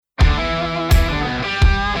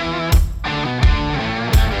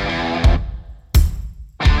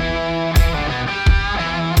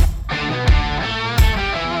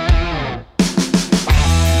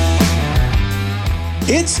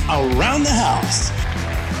house.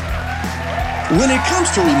 When it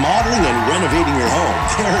comes to remodeling and renovating your home,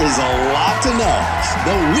 there is a lot to know,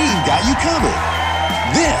 but we've got you covered.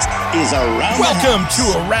 This is Welcome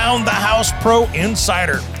to Around the House Pro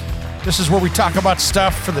Insider. This is where we talk about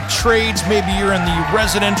stuff for the trades. Maybe you're in the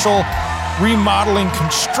residential, remodeling,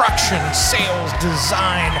 construction, sales,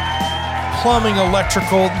 design, plumbing,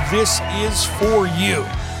 electrical. This is for you.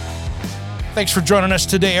 Thanks for joining us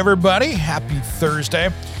today, everybody. Happy Thursday.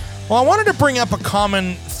 Well, I wanted to bring up a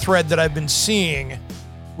common thread that I've been seeing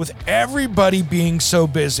with everybody being so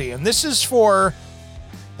busy. And this is for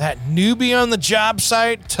that newbie on the job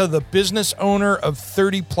site to the business owner of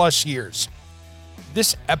 30 plus years.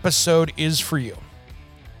 This episode is for you.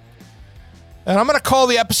 And I'm going to call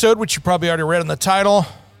the episode, which you probably already read in the title,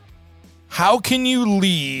 How Can You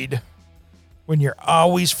Lead When You're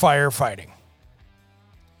Always Firefighting?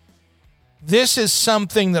 This is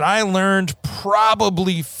something that I learned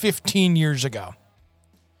probably 15 years ago.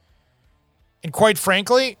 And quite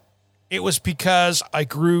frankly, it was because I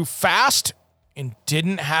grew fast and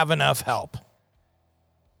didn't have enough help.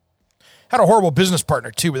 Had a horrible business partner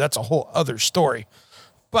too, but that's a whole other story.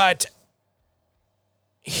 But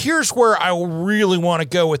here's where I really want to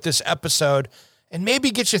go with this episode and maybe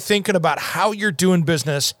get you thinking about how you're doing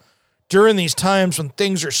business during these times when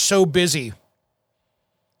things are so busy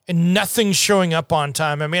and nothing's showing up on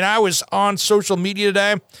time. I mean, I was on social media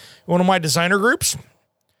today, one of my designer groups,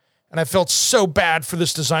 and I felt so bad for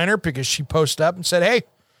this designer because she posted up and said, hey,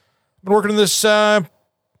 I've been working in this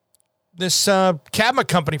cabinet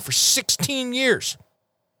company for 16 years.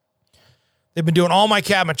 They've been doing all my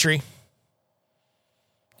cabinetry,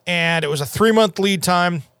 and it was a 3-month lead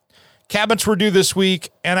time. Cabinets were due this week,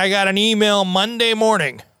 and I got an email Monday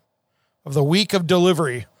morning of the week of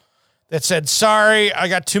delivery that said, sorry, I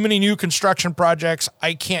got too many new construction projects.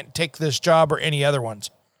 I can't take this job or any other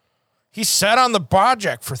ones. He sat on the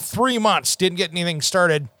project for 3 months, didn't get anything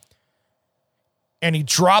started, and he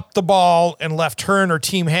dropped the ball and left her and her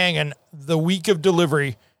team hanging. The week of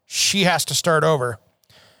delivery, she has to start over.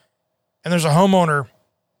 And there's a homeowner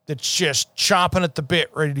that's just chomping at the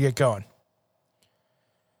bit, ready to get going.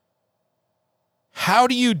 How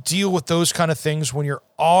do you deal with those kind of things when you're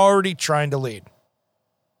already trying to lead?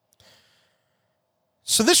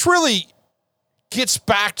 So this really gets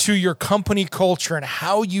back to your company culture and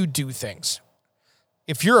how you do things.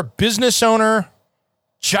 If you're a business owner,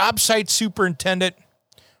 job site superintendent,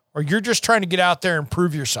 or you're just trying to get out there and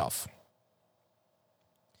prove yourself,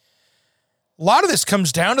 a lot of this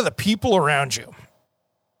comes down to the people around you.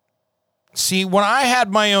 See, when I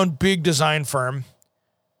had my own big design firm,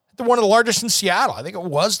 one of the largest in Seattle, I think it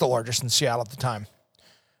was the largest in Seattle at the time,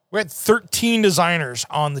 we had 13 designers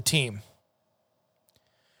on the team.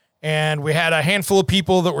 And we had a handful of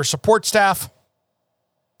people that were support staff.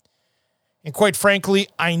 And quite frankly,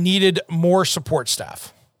 I needed more support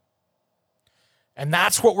staff. And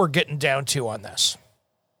that's what we're getting down to on this.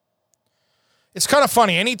 It's kind of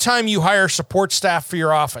funny. Anytime you hire support staff for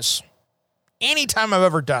your office, anytime I've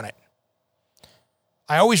ever done it,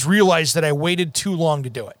 I always realize that I waited too long to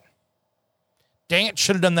do it. Dang it,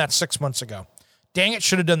 should have done that 6 months ago. Dang it,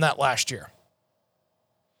 should have done that last year.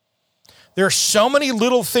 There are so many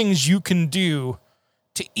little things you can do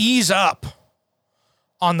to ease up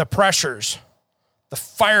on the pressures, the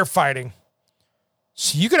firefighting,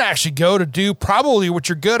 so you can actually go to do probably what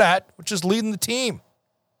you're good at, which is leading the team.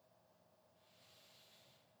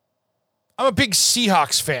 I'm a big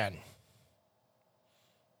Seahawks fan.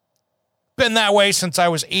 Been that way since I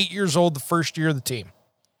was 8 years old, the first year of the team.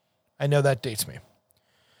 I know that dates me.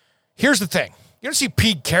 Here's the thing. You don't see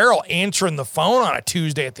Pete Carroll answering the phone on a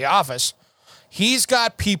Tuesday at the office. He's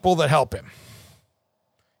got people that help him.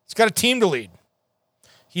 He's got a team to lead.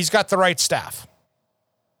 He's got the right staff.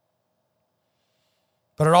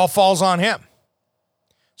 But it all falls on him.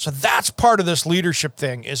 So that's part of this leadership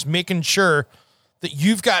thing, is making sure that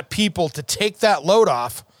you've got people to take that load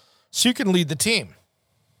off so you can lead the team.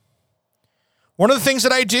 One of the things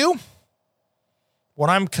that I do when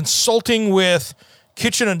I'm consulting with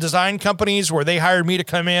kitchen and design companies where they hired me to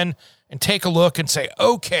come in and take a look and say,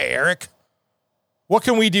 okay, Eric, what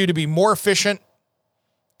can we do to be more efficient,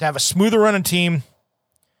 to have a smoother running team,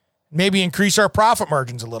 maybe increase our profit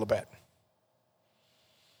margins a little bit?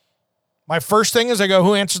 My first thing is I go,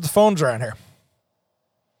 who answers the phones around here?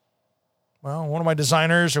 Well, one of my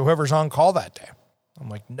designers or whoever's on call that day. I'm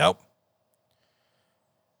like, nope.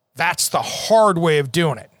 That's the hard way of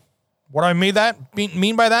doing it. What do I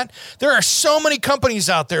mean by that? There are so many companies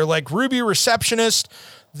out there like Ruby Receptionist.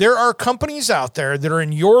 There are companies out there that are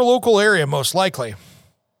in your local area, most likely,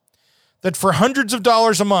 that for hundreds of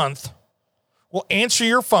dollars a month will answer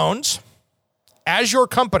your phones, as your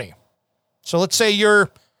company. So let's say you're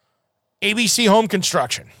ABC Home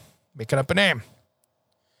Construction, making up a name.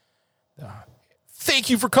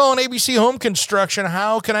 Thank you for calling ABC Home Construction.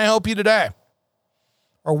 How can I help you today?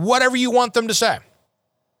 Or whatever you want them to say.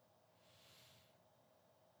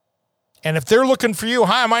 And if they're looking for you,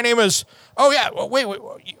 hi, my name is, wait.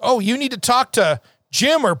 Oh, you need to talk to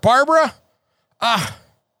Jim or Barbara?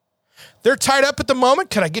 They're tied up at the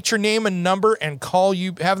moment. Can I get your name and number and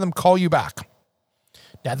have them call you back?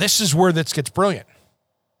 Now, this is where this gets brilliant.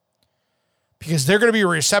 Because they're going to be a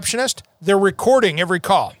receptionist. They're recording every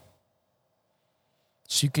call.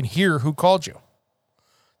 So you can hear who called you.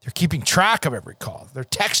 They're keeping track of every call. They're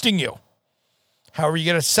texting you. How are you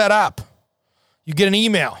going to set up? You get an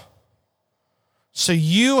email. So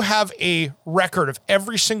you have a record of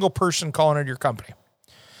every single person calling into your company.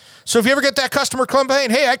 So if you ever get that customer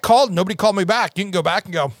complaint, hey, I called, nobody called me back, you can go back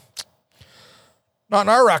and go, not in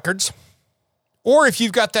our records. Or if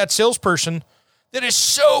you've got that salesperson that is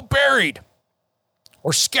so buried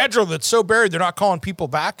or scheduled that's so buried they're not calling people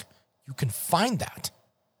back, you can find that.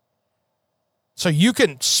 So you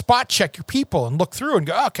can spot check your people and look through and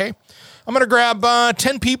go, okay, I'm going to grab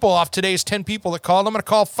 10 people off today's 10 people that called. I'm going to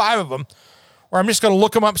call 5 of them, or I'm just going to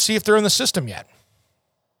look them up and see if they're in the system yet.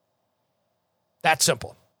 That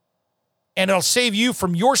simple. And it'll save you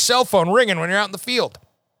from your cell phone ringing when you're out in the field.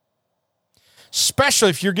 Especially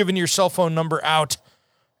if you're giving your cell phone number out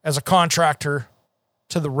as a contractor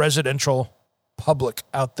to the residential public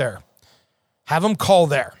out there. Have them call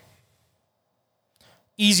there.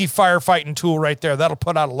 Easy firefighting tool right there. That'll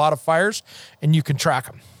put out a lot of fires, and you can track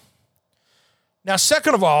them. Now,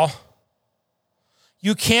 second of all,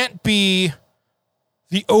 you can't be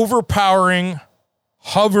the overpowering,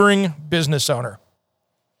 hovering business owner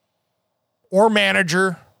or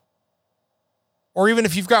manager, or even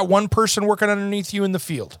if you've got one person working underneath you in the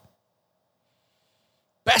field.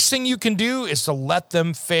 Best thing you can do is to let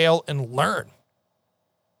them fail and learn.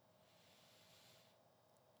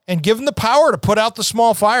 And give them the power to put out the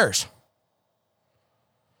small fires.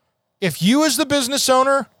 If you as the business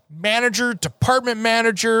owner, manager, department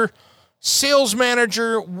manager, sales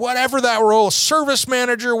manager, whatever that role, service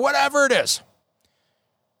manager, whatever it is,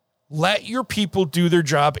 let your people do their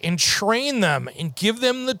job and train them and give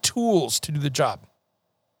them the tools to do the job.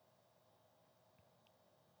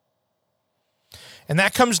 And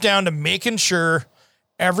that comes down to making sure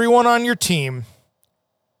everyone on your team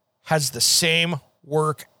has the same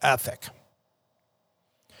work ethic.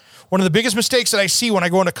 One of the biggest mistakes that I see when I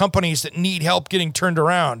go into companies that need help getting turned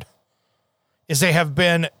around is they have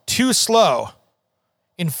been too slow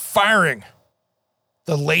in firing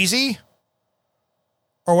the lazy,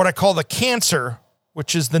 or what I call the cancer,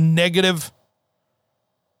 which is the negative,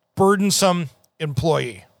 burdensome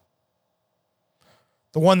employee.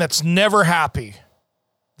 The one that's never happy.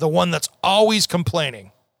 The one that's always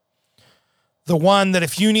complaining. The one that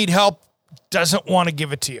if you need help, doesn't want to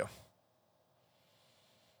give it to you.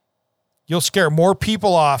 You'll scare more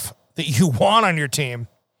people off that you want on your team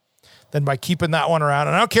than by keeping that one around.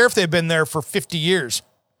 And I don't care if they've been there for 50 years.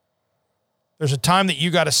 There's a time that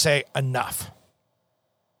you got to say enough.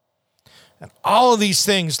 And all of these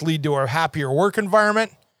things lead to a happier work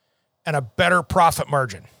environment and a better profit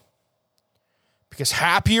margin. Because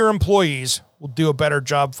happier employees will do a better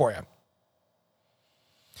job for you.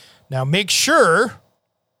 Now make sure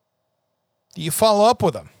that you follow up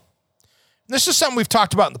with them. This is something we've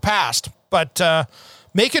talked about in the past, but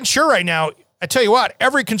making sure right now, I tell you what,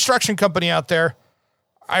 every construction company out there,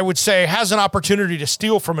 I would say, has an opportunity to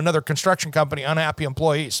steal from another construction company unhappy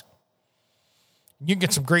employees. You can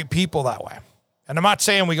get some great people that way. And I'm not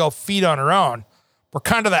saying we go feet on our own. We're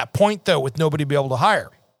kind of that point, though, with nobody to be able to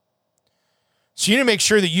hire. So you need to make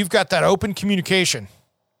sure that you've got that open communication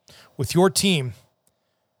with your team.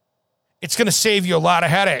 It's going to save you a lot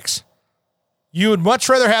of headaches. You would much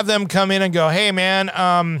rather have them come in and go, hey, man,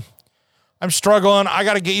 I'm struggling. I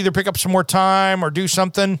got to either pick up some more time or do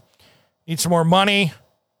something. Need some more money.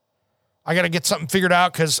 I got to get something figured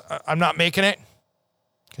out because I'm not making it.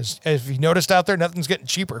 Because if you noticed out there, nothing's getting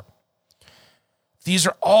cheaper. These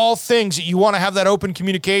are all things that you want to have that open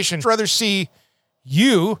communication. I'd rather see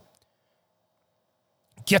you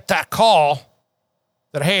get that call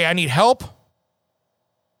that, hey, I need help,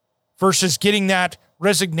 versus getting that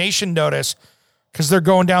resignation notice because they're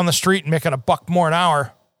going down the street and making $1 more an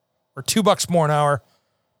hour or $2 more an hour.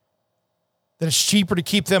 That it's cheaper to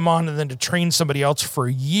keep them on than to train somebody else for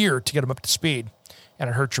a year to get them up to speed, and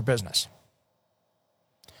it hurts your business.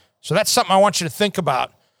 So that's something I want you to think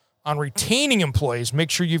about on retaining employees.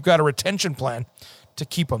 Make sure you've got a retention plan to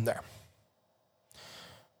keep them there.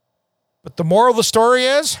 But the moral of the story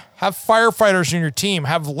is have firefighters in your team,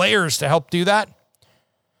 have layers to help do that.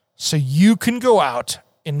 So you can go out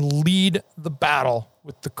and lead the battle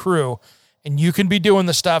with the crew, and you can be doing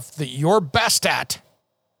the stuff that you're best at,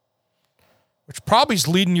 which probably is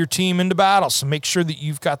leading your team into battle. So make sure that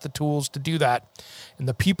you've got the tools to do that, and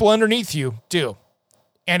the people underneath you do.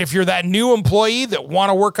 And if you're that new employee that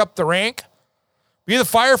want to work up the rank, be the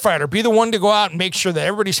firefighter. Be the one to go out and make sure that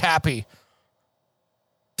everybody's happy.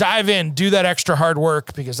 Dive in, do that extra hard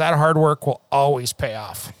work, because that hard work will always pay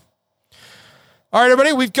off. All right,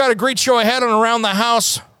 everybody, we've got a great show ahead on Around the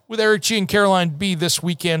House with Eric G and Caroline B this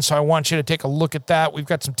weekend, so I want you to take a look at that. We've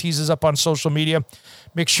got some teases up on social media.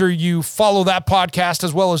 Make sure you follow that podcast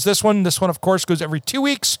as well as this one. This one, of course, goes every 2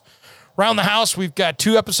 weeks. Around the House, we've got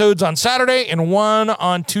 2 episodes on Saturday and 1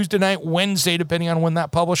 on Tuesday night, Wednesday, depending on when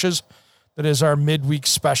that publishes. That is our midweek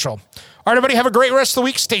special. All right, everybody, have a great rest of the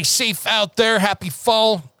week. Stay safe out there. Happy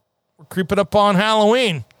fall. We're creeping up on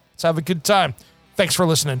Halloween. Let's have a good time. Thanks for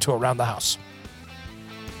listening to Around the House.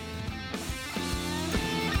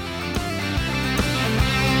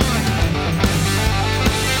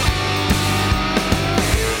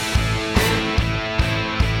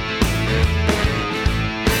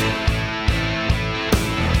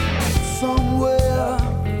 Somewhere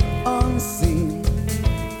unseen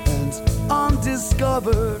and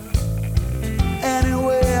undiscovered,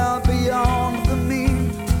 anywhere beyond the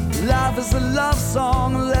mean. Life is a love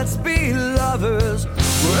song, let's be lovers.